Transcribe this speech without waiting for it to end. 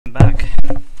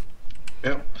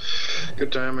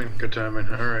Good timing, good timing.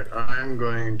 Alright, I'm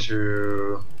going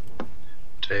to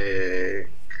take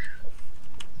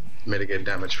mitigate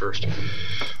damage first.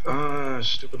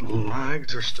 Stupid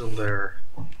lags are still there.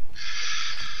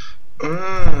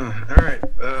 Alright,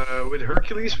 with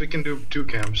Hercules we can do 2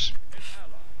 camps.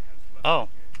 Oh,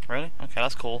 really? Okay,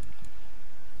 that's cool.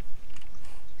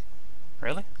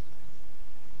 Really?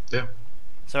 Yeah.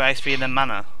 So XP and then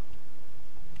mana.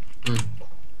 Mm.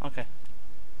 Okay.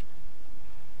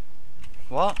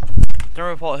 What? Don't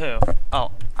report who?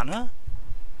 Oh, Anna?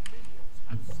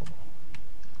 I'm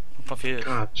confused.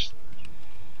 God,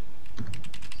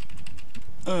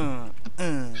 Uh,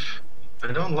 uh.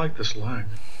 I don't like this lag.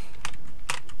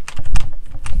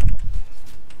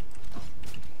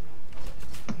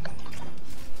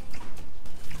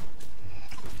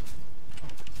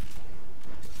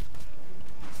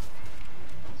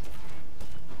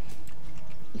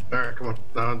 Alright, come on.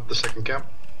 Now the second camp.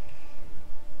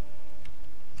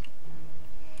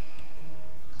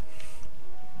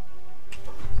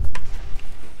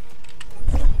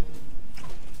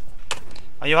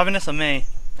 Are you having this on me?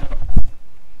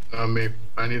 Me.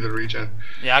 I need the regen.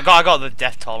 Yeah, I got the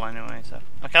death toll anyway, so.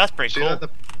 Okay, that's pretty See cool.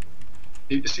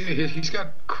 that? He's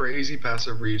got crazy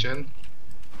passive regen.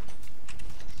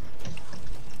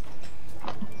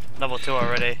 Level 2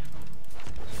 already.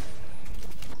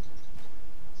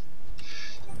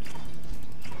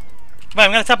 Wait,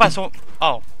 I'm gonna tap by some.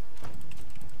 Oh.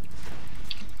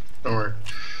 Don't worry. I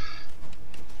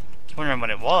was wondering what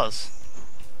it was.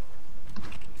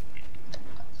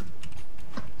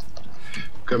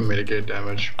 Can mitigate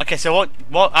damage. Okay, so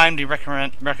what item do you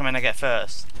recommend I get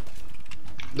first?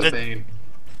 The Bane.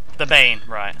 The Bane,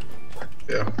 right.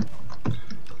 Yeah.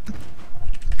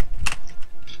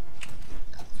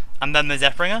 And then the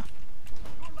Deathbringer?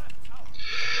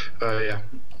 Yeah.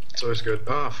 It's always good.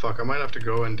 Oh, fuck. I might have to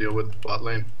go and deal with bot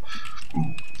lane.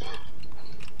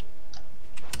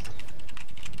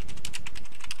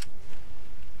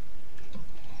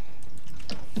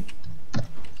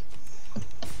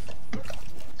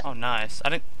 Oh, nice.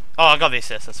 Oh, I got the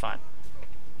assist, that's fine.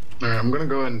 Alright, I'm gonna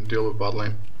go and deal with bot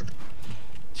lane.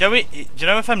 Do you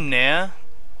know if I'm near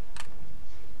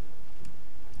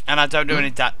and I don't do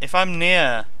any if I'm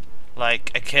near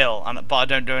like a kill but I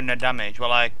don't do any damage,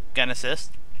 will I get an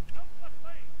assist?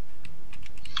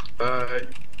 I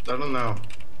don't know.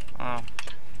 Oh,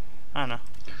 I don't know.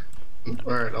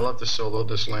 Alright, I'll have to solo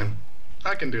this lane.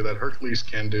 I can do that. Hercules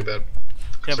can do that.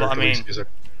 Yeah, but I mean, Hercules is a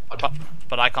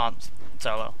but I can't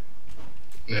solo.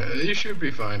 Yeah, you should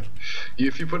be fine.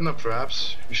 If you put enough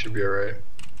traps, you should be alright.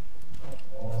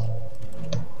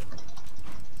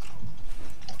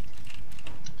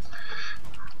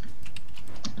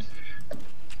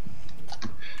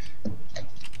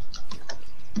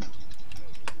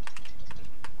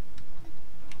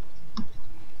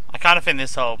 I kind of think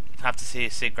this whole have to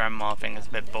see grandma thing is a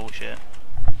bit bullshit.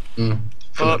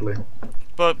 Definitely.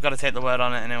 But gotta take the word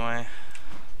on it anyway.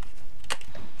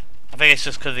 I think it's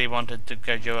just because he wanted to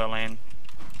go duo lane.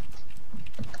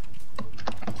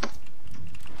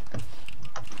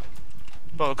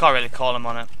 But we can't really call him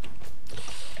on it.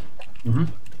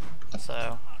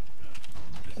 So.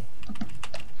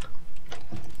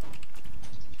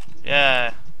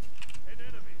 Yeah.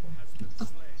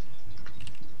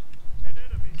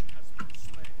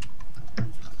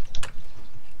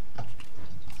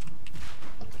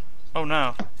 Oh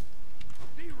no.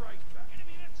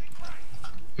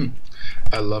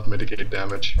 I love mitigate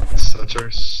damage. It's such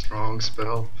a strong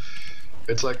spell.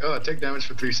 It's like, oh, take damage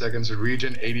for 3 seconds,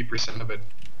 regen 80% of it.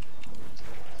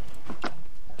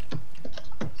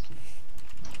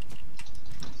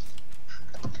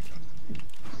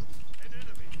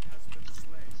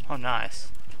 Oh nice.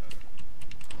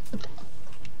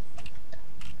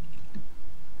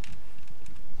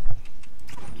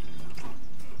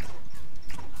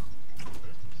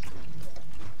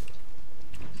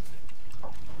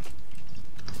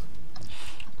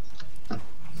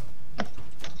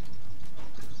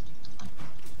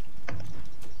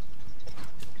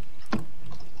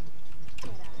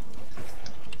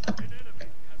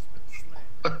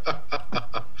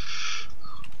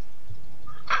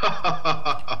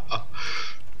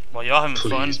 Well, you're having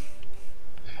Please. fun.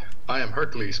 I am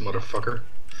Hercules, motherfucker.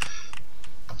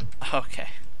 Okay.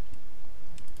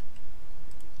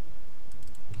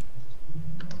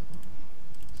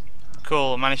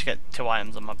 Cool, managed to get 2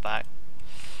 items on my back.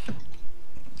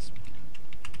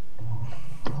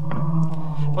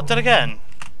 But then again,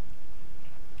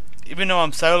 even though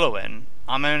I'm soloing,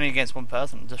 I'm only against one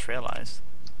person, just realised.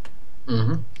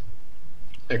 Yeah,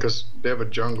 because they have a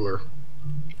jungler.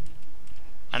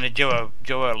 And the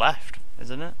duo left,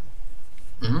 isn't it?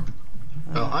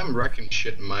 Well, I'm wrecking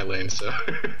shit in my lane, so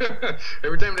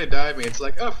every time they dive me, it's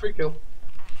like, oh, free kill.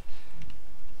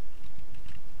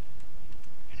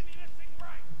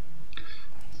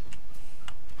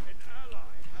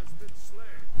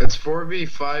 It's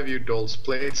 4v5, you dolts.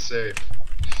 Play it safe.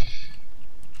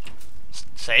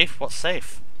 Safe? What's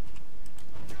safe?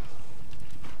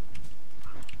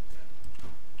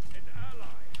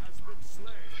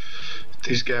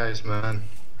 These guys, man.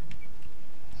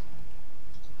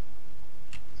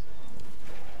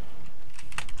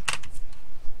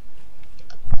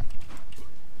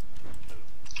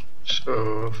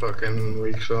 So fucking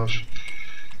weak sauce.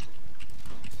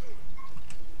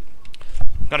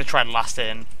 Gotta try and last it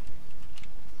in.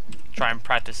 Try and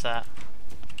practice that.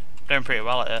 Doing pretty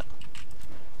well at it.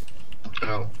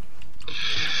 Oh.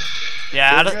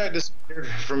 Yeah, The guy disappeared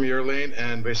from your lane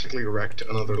and basically wrecked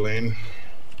another lane.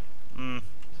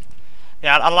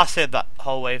 Yeah, I lasted that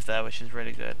whole wave there, which is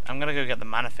really good. I'm gonna go get the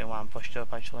mana thing while I'm pushed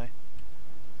up, actually.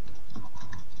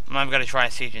 I'm not gonna try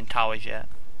and siege in towers yet.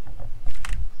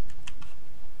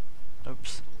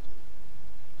 Oops.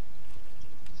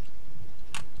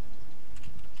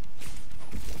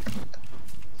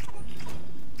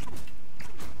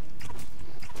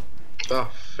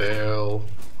 Oh, fail.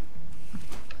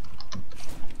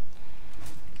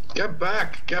 Get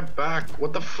back! Get back!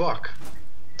 What the fuck?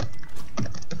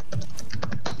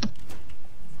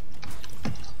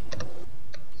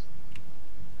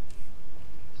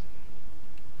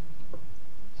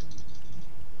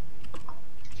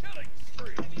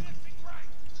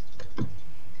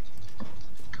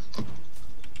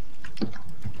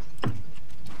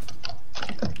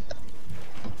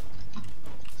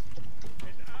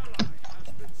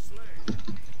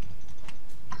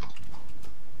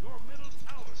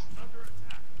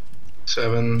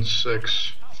 Seven,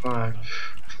 6, 5,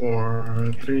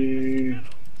 4, 3,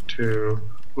 2.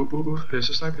 Ooh, here's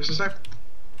a snipe, here's a snipe.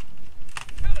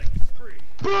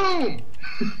 Boom!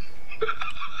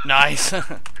 Nice. You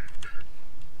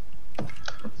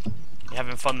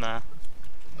having fun there?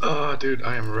 Oh, dude,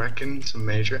 I am wrecking some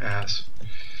major ass.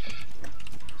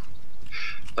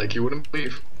 Like you wouldn't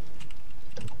believe.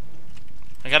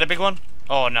 I got a big one?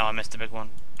 Oh no, I missed a big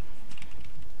one.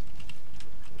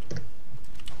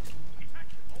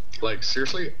 Like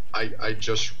seriously, I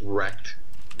just wrecked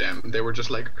them. They were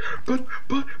just like, but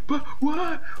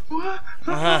what?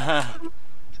 And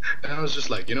I was just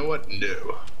like, you know what?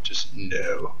 No, just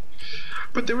no.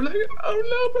 But they were like, oh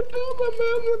no, but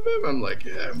no, I'm like,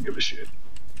 yeah, I don't give a shit.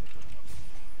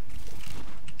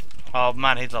 Oh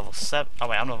man, he's level 7. Oh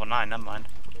wait, I'm level 9, never mind.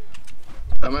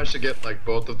 I managed to get like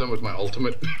both of them with my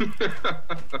ultimate.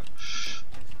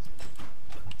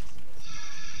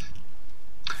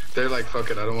 They're like, fuck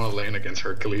it, I don't want to lane against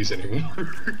Hercules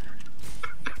anymore.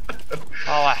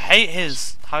 Oh, I hate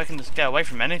his how he can just get away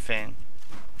from anything.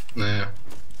 Nah.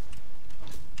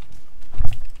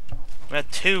 We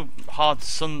had 2 hard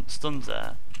stuns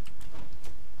there.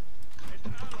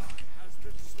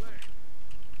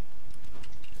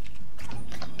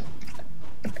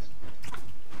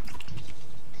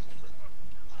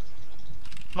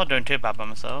 I'm not doing too bad by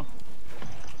myself.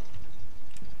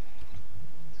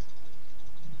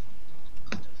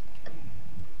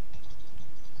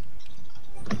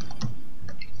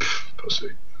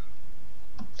 Pussy.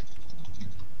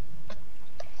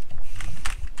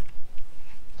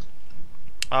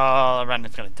 Oh,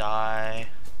 Randon's gonna die.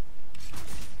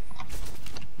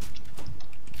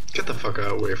 Get the fuck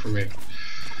out away from me.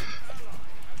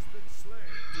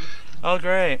 Oh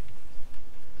great.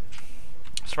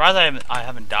 Surprised I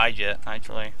haven't died yet,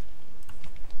 actually.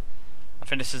 I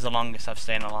think this is the longest I've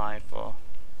stayed alive for.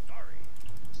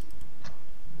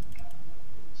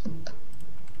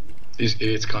 These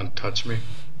idiots can't touch me.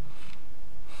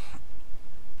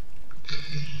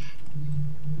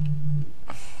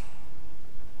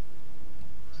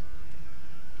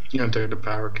 You enter the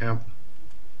power camp.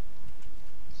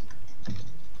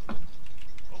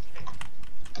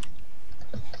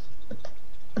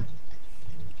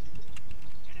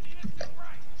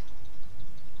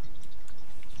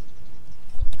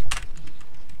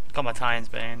 Got my Titans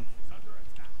Bane.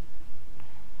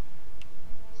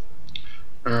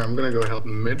 I'm gonna go help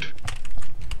mid.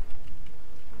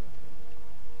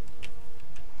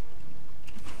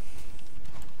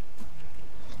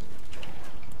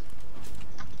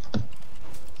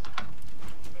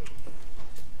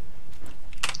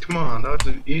 Come on, that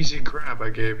was an easy grab I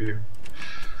gave you.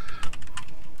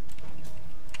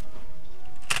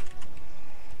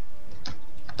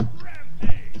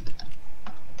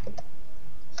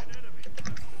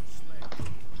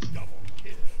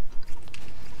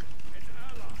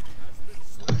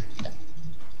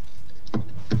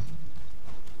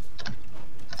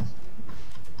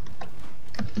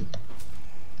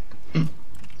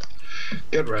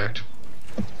 Get wrecked.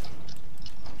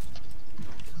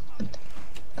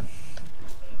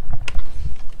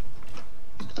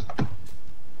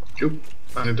 Oop,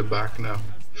 I need to back now.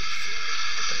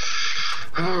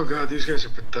 Oh god, these guys are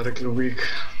pathetic and weak.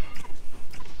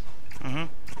 Mm-hmm.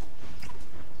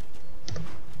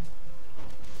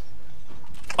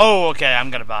 Oh, okay, I'm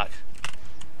gonna back.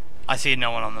 I see no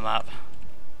one on the map.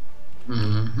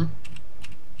 Mm-hmm.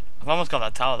 I've almost got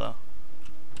that tower though.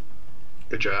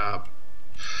 Good job.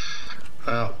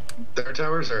 Their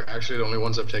towers are actually the only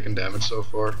ones I've taken damage so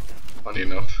far. Funny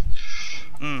enough.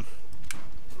 Mm.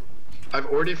 I've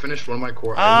already finished one of my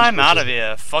core I'm items. out of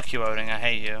here. Fuck you, Odin. I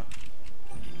hate you.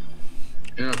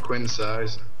 You know, Quinn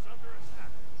size.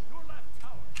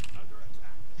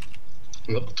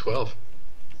 I'm level 12.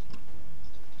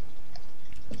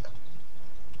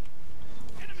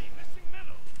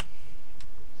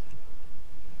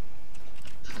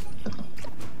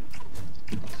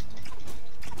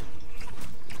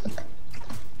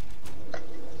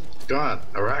 God,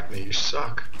 Arachne, you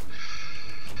suck.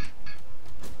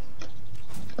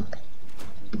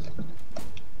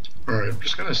 Alright, I'm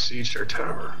just gonna siege their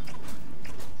tower.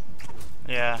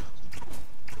 Yeah.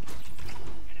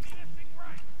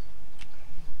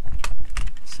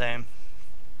 Same.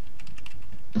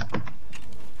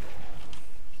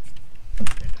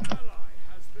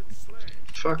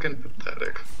 Fucking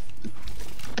pathetic.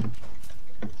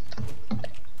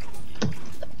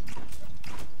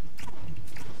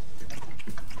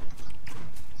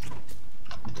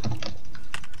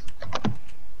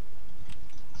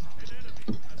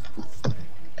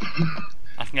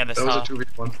 I can get this That was a tower.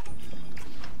 2v1.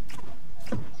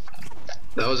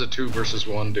 That was a 2 versus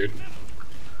 1, dude.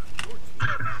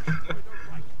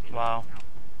 Wow.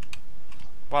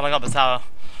 Well, I got the tower.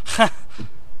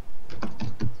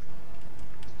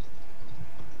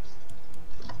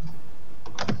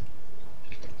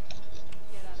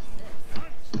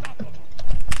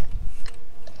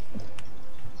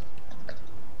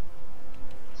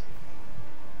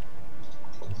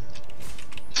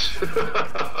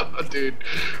 Dude,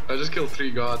 I just killed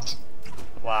 3 gods.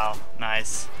 Wow,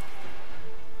 nice.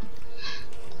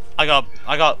 I got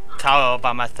tower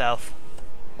by myself.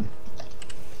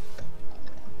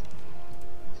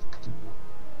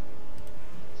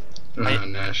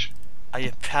 Nash. Are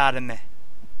you proud of me?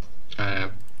 I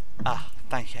am. Ah,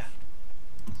 thank you.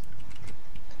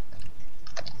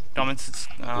 I'm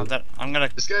gonna.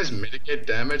 This guy's mitigate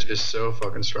damage is so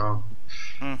fucking strong.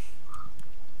 Mm.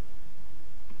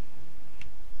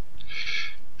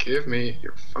 Give me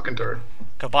your fucking turret.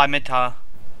 Goodbye, mid tower.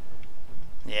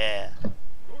 Yeah.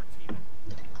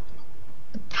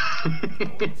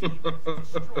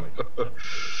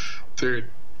 Dude,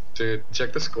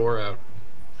 check the score out.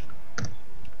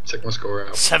 Check my score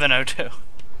out. 702.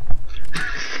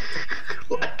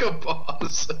 Like a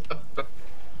boss.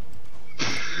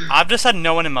 I've just had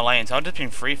no one in my lane, so I've just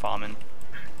been free farming.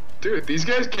 Dude, these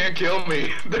guys can't kill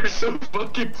me. They're so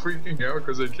fucking freaking out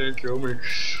because they can't kill me.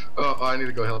 Oh, I need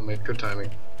to go help me. Good timing.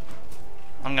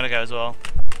 I'm gonna go as well.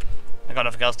 I got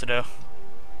nothing else to do.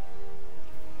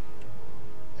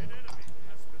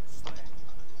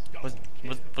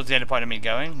 Was the only point of me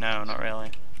going? No, not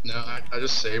really. No, I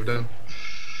just saved him.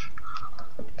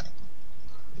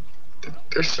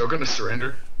 They're so gonna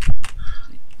surrender.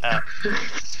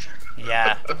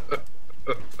 Yeah.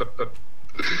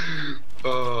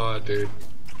 Oh, dude.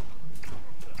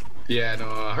 Yeah, no,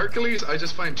 Hercules, I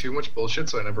just find too much bullshit,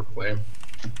 so I never play him.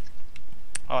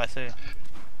 Oh, I see.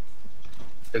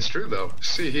 It's true, though.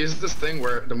 See, he's this thing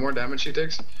where the more damage he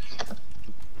takes,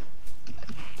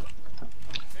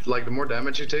 like, the more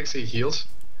damage he takes, he heals.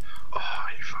 Oh,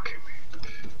 you fucking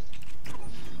me.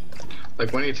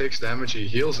 Like, when he takes damage, he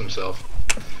heals himself.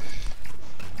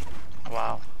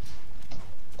 Wow.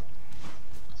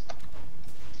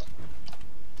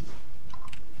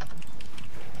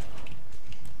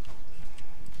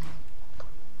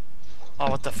 Oh,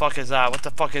 what the fuck is that? What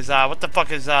the fuck is that? What the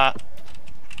fuck is that?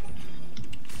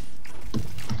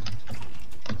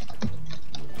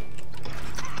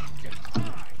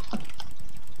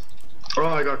 Oh,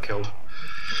 I got killed.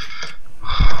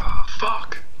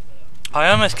 Fuck. I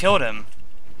almost killed him.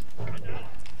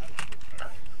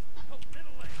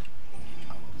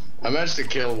 I managed to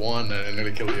kill one and I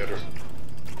nearly killed the other.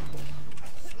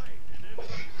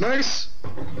 Nice!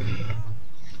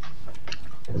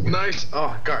 Nice!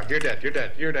 Oh god, you're dead, you're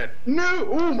dead, you're dead. No!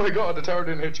 Oh my god, the tower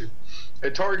didn't hit you.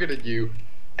 It targeted you,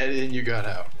 and then you got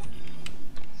out.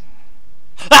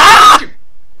 Ah!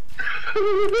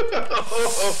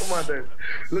 Oh my dude.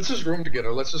 Let's just roam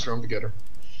together, let's just roam together.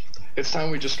 It's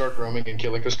time we just start roaming and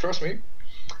killing, because trust me,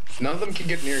 none of them can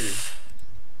get near you.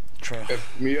 True.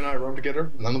 If me and I run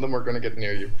together, none of them are gonna get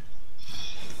near you.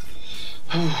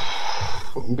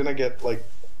 I'm gonna get like.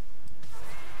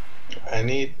 I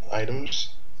need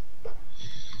items.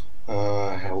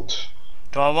 Health.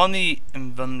 Do I want the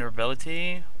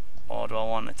invulnerability, or do I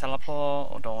want a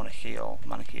teleport, or do I want a heal?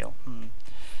 Mana heal.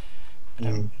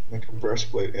 Make a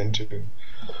breastplate into.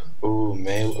 Ooh,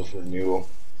 Mail of Renewal.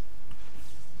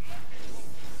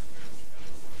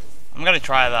 I'm gonna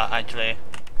try that actually.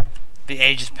 The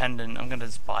Aegis pendant. I'm gonna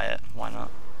just buy it. Why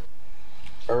not?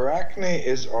 Arachne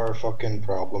is our fucking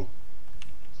problem.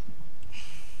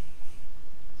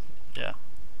 Yeah.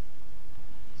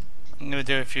 I'm gonna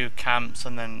do a few camps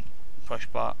and then push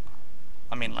back.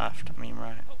 I mean left. I mean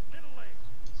right.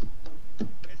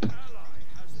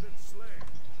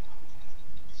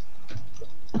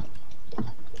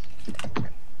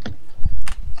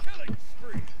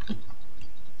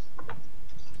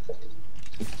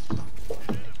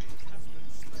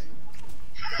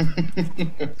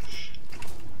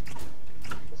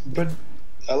 But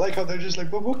I like how they're just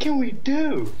like, but what can we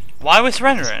do? Why are we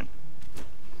surrendering?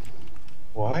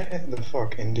 Why the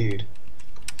fuck, indeed.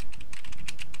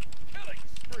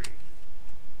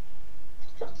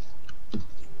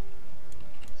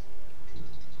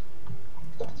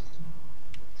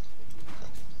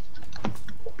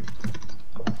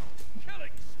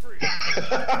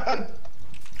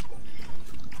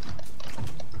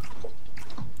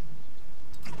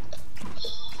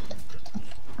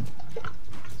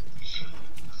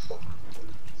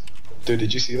 Dude,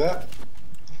 did you see that?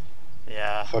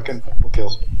 Yeah. Fucking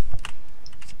kills.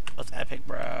 That's epic,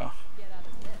 bro.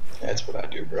 That's what I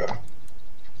do, bro.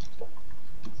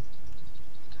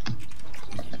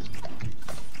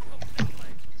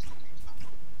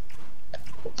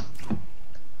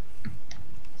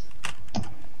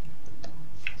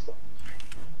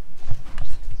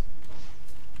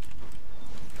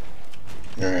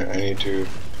 Alright, I need to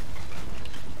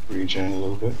regen a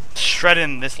little bit.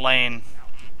 Shredding this lane.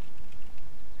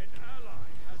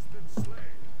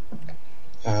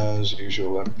 As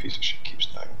usual, that piece of shit keeps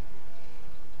dying.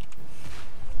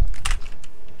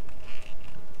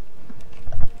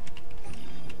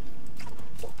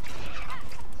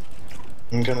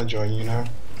 I'm gonna join you now.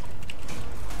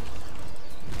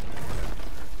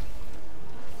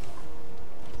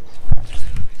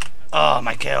 Oh,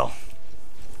 my kill.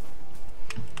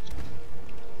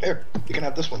 Here, you can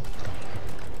have this one.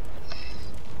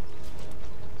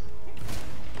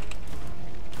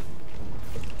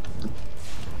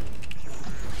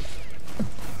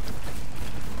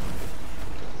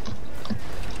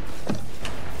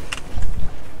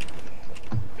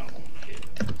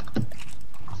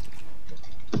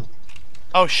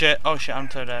 Oh shit, I'm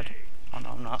so dead. Oh no,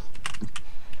 I'm not.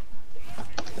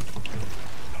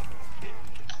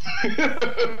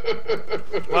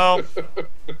 Well.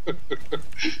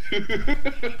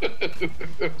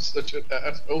 I'm such an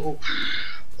asshole.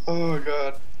 Oh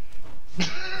god.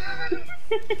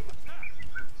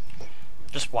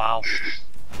 Just wow.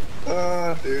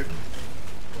 Ah, dude.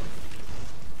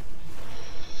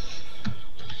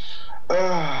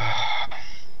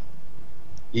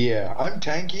 Yeah, I'm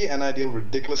tanky and I deal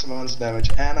ridiculous amounts of damage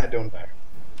and I don't die.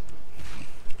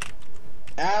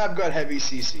 And I've got heavy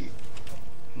CC.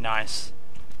 Nice.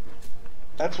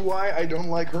 That's why I don't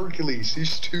like Hercules.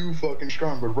 He's too fucking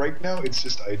strong, but right now it's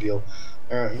just ideal.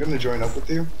 Alright, I'm gonna join up with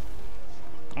you.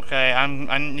 Okay,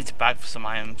 I need to bag for some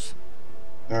items.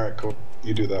 Alright, cool.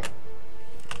 You do that.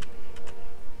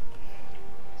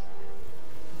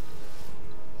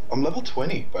 I'm level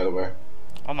 20, by the way.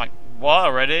 Oh my, what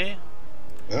already?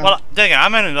 Yeah. Well, then again,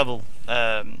 I'm only level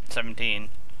 17,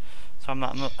 so I'm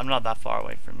not that far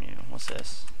away from you. What's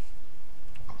this?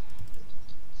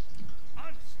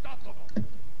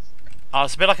 Oh,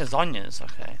 it's a bit like a Zonya's.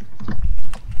 Okay,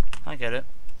 I get it.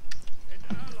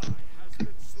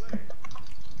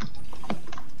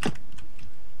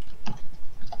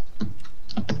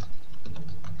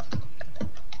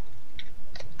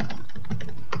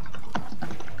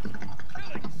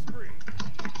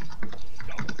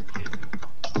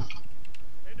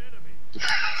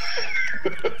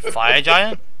 Fire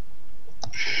giant?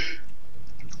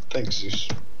 Thanks, Zeus.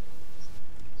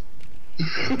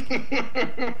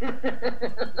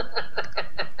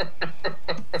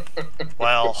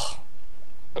 Well.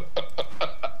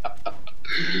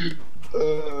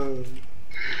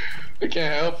 I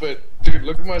can't help it. Dude,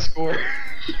 look at my score.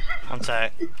 One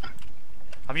sec.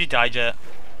 Have you died yet?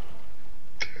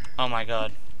 Oh my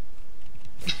god.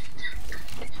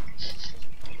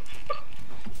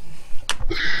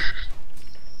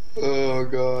 Oh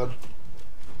god.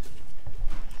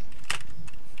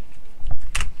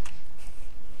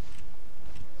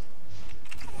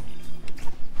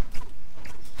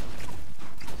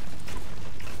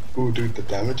 Ooh, dude, the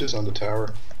damages on the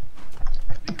tower.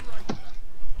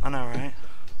 I know, right?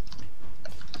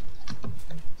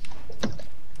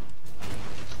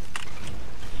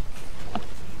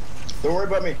 Don't worry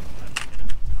about me.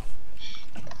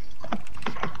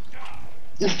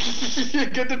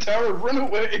 Get the tower, run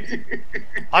away.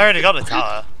 I already got the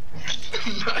tower.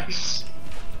 Nice.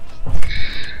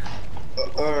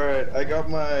 Alright, I got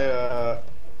my,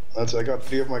 I got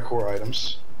 3 of my core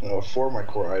items. No, 4 of my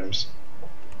core items.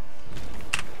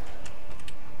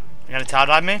 You gonna tower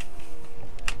dive me?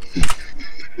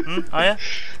 Oh yeah?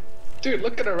 Dude,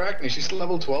 look at Arachne, she's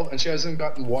level 12 and she hasn't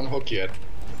gotten 1 hook yet.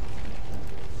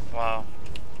 Wow.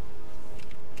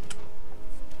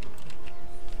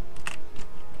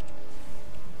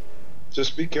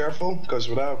 Just be careful, because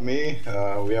without me,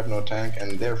 we have no tank,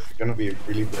 and they're gonna be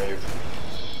really brave.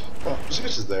 Oh,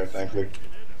 Zeus is there, thankfully.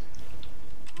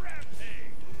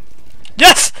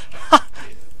 Yes!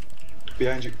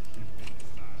 Behind you.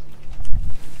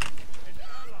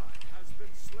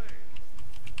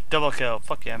 Double kill.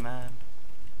 Fuck yeah, man.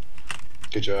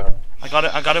 Good job. I got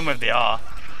it. I got him with the R.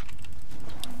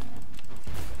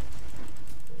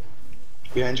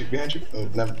 Behind you, behind you. Oh,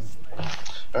 never.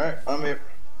 Alright, I'm here.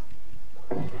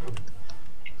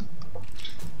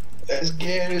 Let's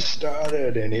get it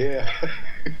started in here.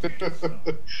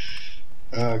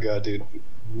 Oh god, dude.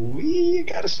 We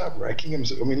gotta stop wrecking him.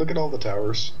 I mean, look at all the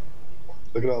towers.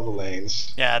 Look at all the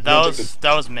lanes. Yeah,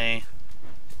 that was me.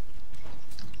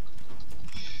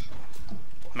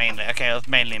 Mainly. Okay, it was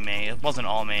mainly me. It wasn't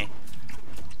all me.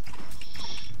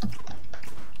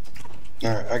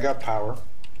 Alright, I got power.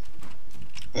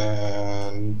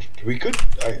 And we could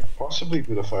possibly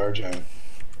do the fire giant.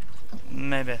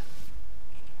 Maybe.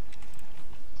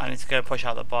 I need to go push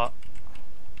out the bot.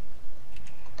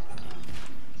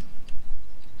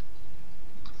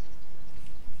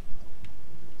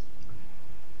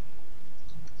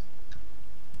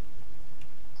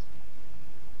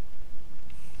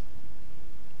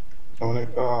 I wanna.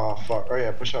 Oh fuck! Oh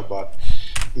yeah, push out bot.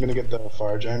 I'm gonna get the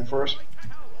fire giant first.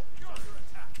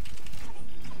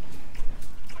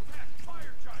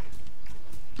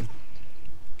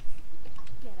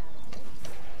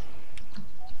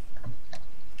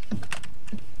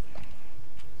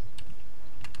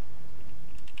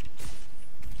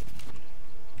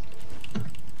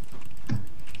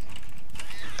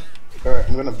 Alright,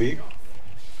 I'm gonna beat.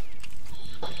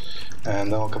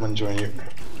 And then I'll come and join you.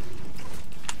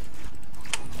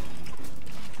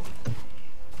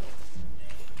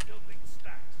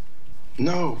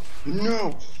 No!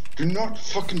 No! Do not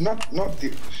fucking not the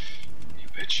you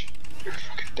bitch. You're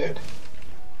fucking dead.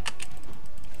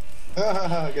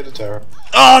 Ah, get a tower.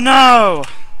 Oh no!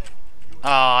 Oh,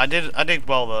 I did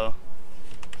well though.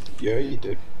 Yeah, you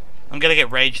did. I'm gonna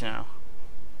get rage now.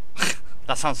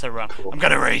 That sounds so wrong. Cool. I'm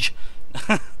gonna rage.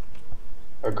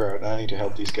 Oh god, I need to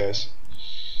help these guys.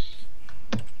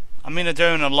 I mean, they're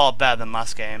doing a lot better than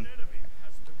last game.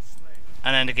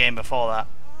 And then the game before that.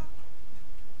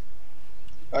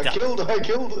 I killed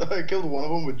one of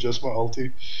them with just my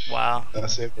ulti. Wow. And I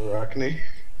saved Arachne.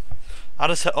 I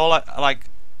just heard all I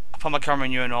put my camera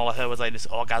on you and all I heard was like this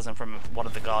orgasm from one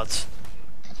of the gods.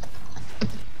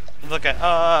 Look at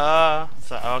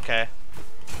so okay.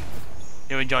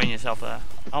 You're enjoying yourself there.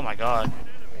 Oh my god.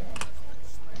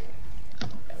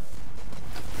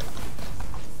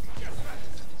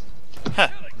 Huh.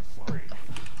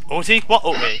 Ulti? What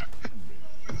ulti?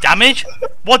 Damage?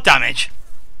 What damage?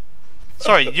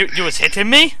 Sorry, you was hitting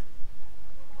me?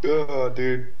 Oh,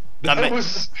 dude. That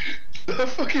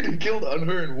fucking killed on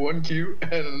her in 1 Q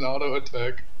and an auto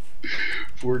attack.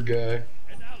 Poor guy.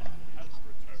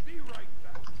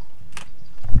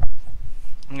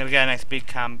 I'm gonna get an XP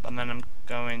camp and then I'm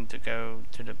going to go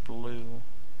to the blue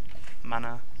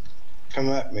mana. Come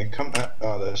at me, come at.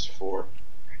 Oh, that's 4.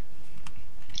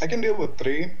 I can deal with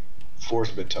 3.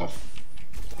 4's a bit tough.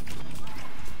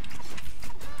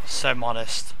 So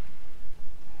modest.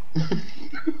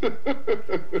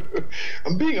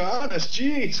 I'm being honest,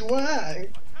 jeez, why?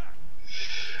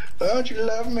 Why don't you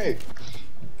love me?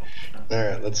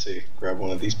 Alright, let's see. Grab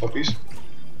one of these puppies.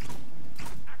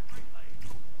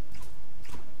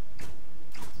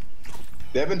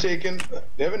 They haven't taken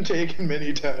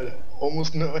many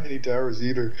almost no any towers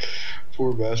either.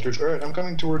 Poor bastards. Alright, I'm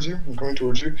coming towards you.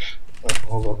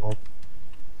 Oh, hold on.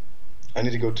 I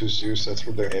need to go to Zeus, that's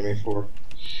what they're aiming for.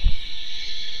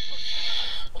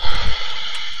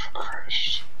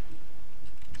 Christ.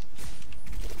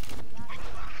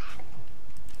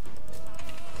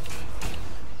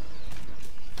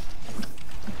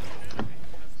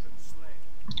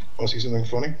 Want to see something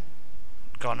funny?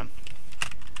 Got him.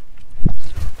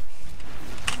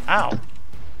 Ow.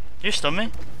 You stun me?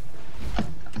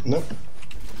 Nope.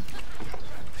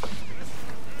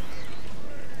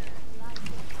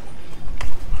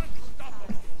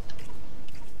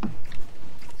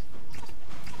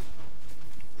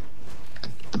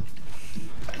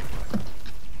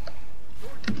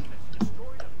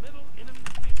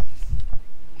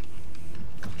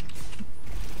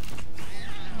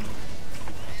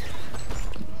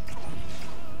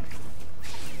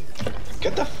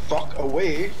 Get the fuck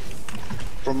away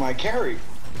from my carry.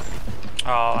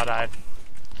 Oh, I died.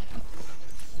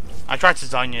 I tried to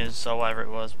Zanya's or whatever it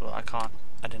was, but I can't.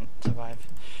 I didn't survive.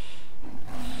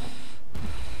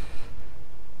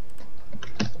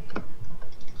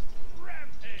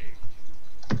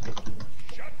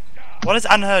 What is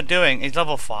Anher doing? He's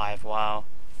level 5, wow.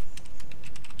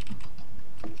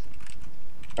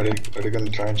 Are they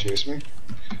gonna try and chase me?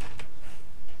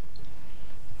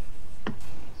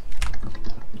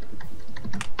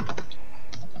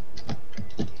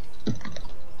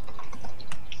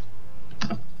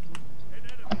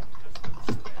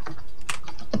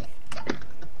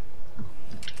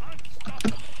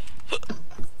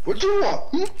 What do you want?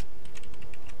 Hmm?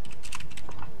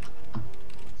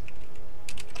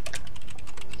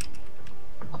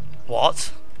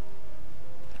 What?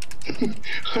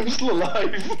 I'm still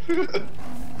alive.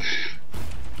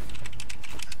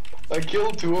 I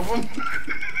killed 2 of them.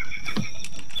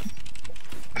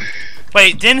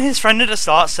 Wait, didn't his friend at the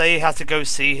start say he had to go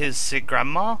see his sick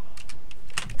grandma?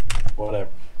 Whatever.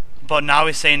 But now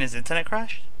he's saying his internet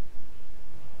crashed?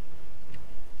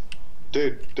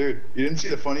 Dude, you didn't see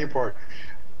the funny part.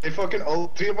 They fucking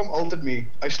 3 of them ulted me.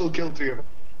 I still killed 3 of them.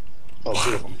 Oh,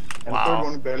 2 of them. And Wow. the 3rd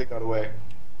one barely got away.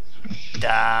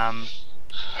 Damn.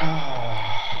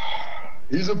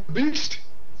 He's a beast.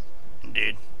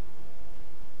 Dude.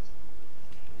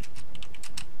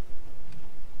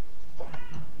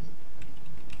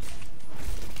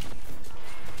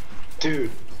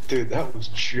 Dude, that was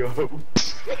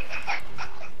jokes.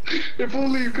 If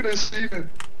only you could have seen it.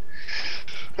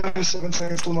 7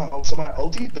 seconds till my ult. So my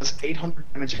ulti does 800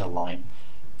 damage in a line.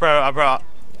 Bro.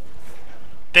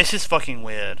 This is fucking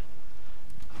weird.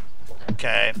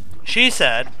 Okay. She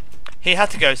said he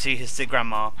had to go see his sick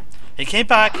grandma. He came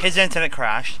back, his internet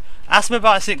crashed. Asked me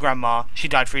about his sick grandma. She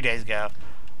died 3 days ago.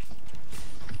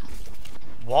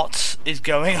 What is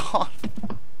going on?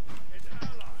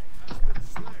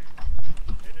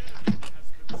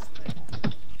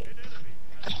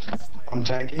 I'm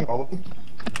tanking all of them.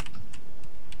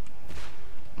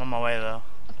 I'm on my way though.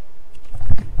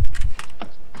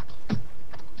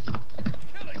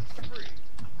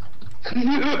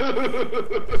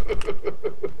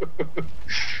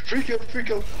 Free kill.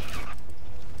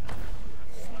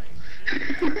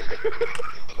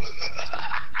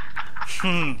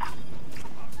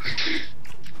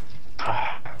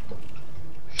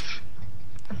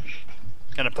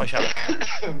 Gonna push up.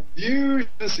 You should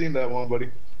have seen that one,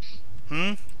 buddy.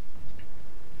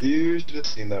 You should have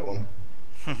seen that one.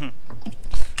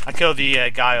 I killed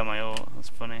the guy on my ult. That's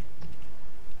funny.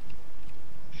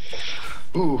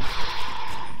 Ooh.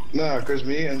 Nah, cause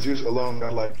me and Zeus alone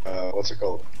got like, what's it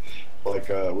called? Like,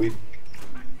 we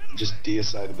just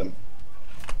decided them.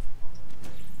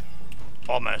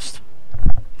 Almost.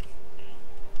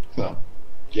 No.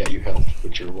 Yeah, you helped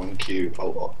with your 1Q,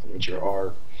 with your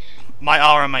R. My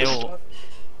R and my ult.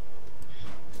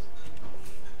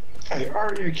 Hey,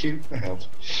 R, you're cute. I helped.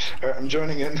 Alright, I'm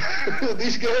joining in.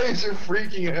 These guys are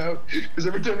freaking out, because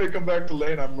every time they come back to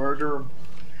lane, I murder them.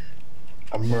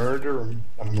 I murder them.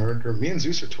 Me and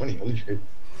Zeus are 20, holy shit.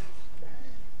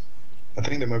 I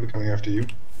think they might be coming after you.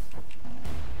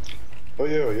 Oh,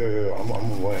 yeah, I'm on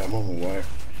my way.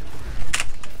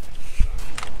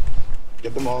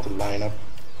 Get them all to line up.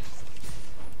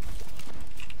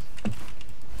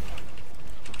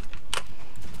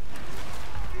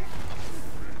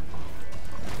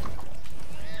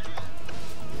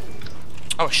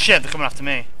 Oh shit, they're coming after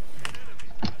me.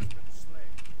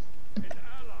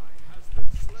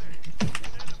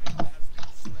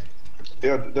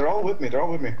 Yeah, they're all with me,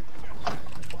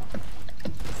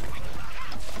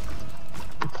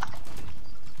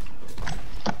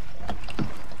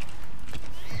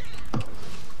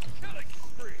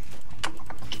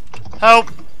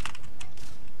 Help!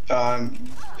 Um,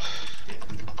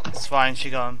 It's fine, she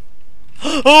got him.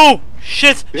 Oh!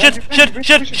 Shit!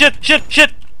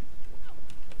 Shit!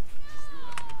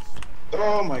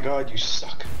 oh my god, you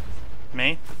suck.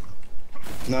 Me?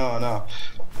 No.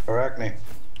 Arachne.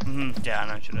 Yeah, I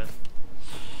know what you did.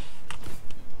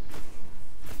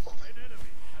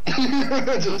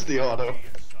 Just the auto.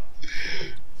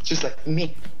 Just like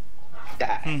me.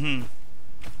 Die.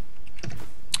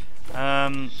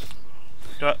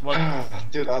 What?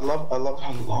 Dude, I love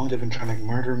how long they've been trying to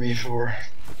murder me for.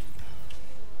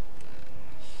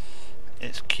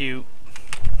 It's cute.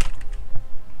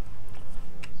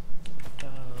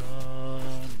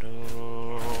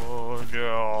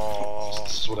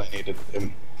 This is what I needed.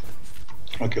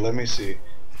 Okay, let me see.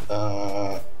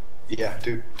 Yeah,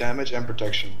 dude, damage and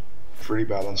protection, pretty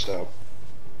balanced out.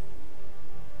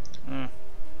 Mm.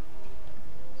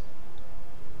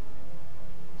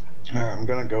 I'm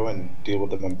gonna go and deal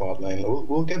with them in bot lane.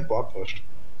 We'll get bot pushed.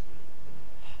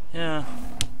 Yeah.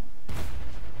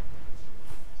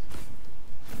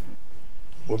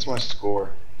 What's my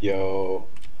score? Yo,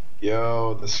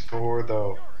 the score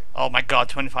though. Oh my god,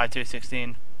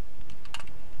 25-16.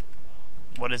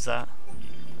 What is that?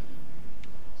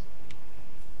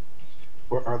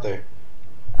 Where are they?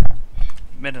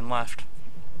 Mid and left.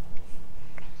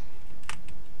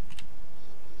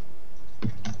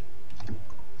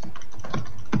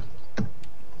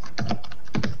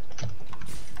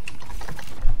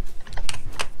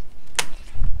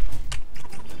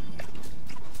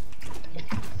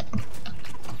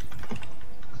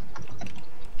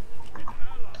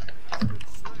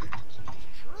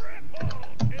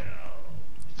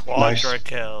 Nice. Quadra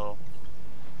kill.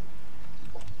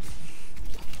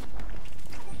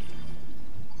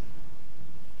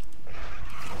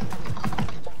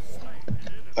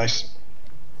 Nice.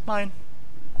 Mine.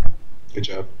 Good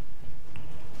job.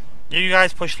 You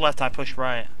guys push left, I push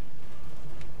right.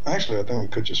 Actually, I think we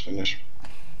could just finish.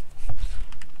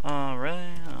 Oh,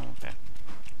 really? Oh, okay.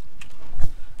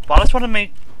 But I just want to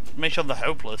make sure they're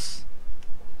hopeless.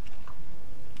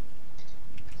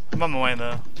 I'm on my way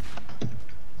though.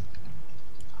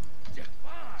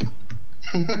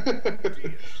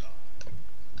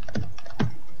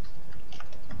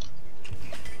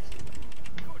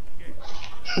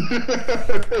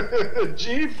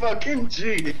 G fucking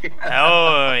G.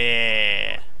 Oh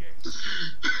yeah.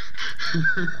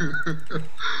 Oh,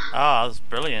 that was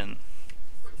brilliant.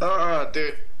 Ah,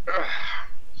 dude.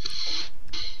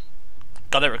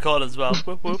 Got it recorded as well.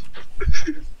 Whoop whoop.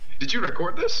 Did you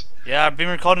record this? Yeah, I've been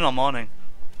recording all morning.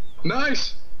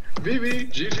 Nice.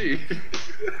 BB, GG.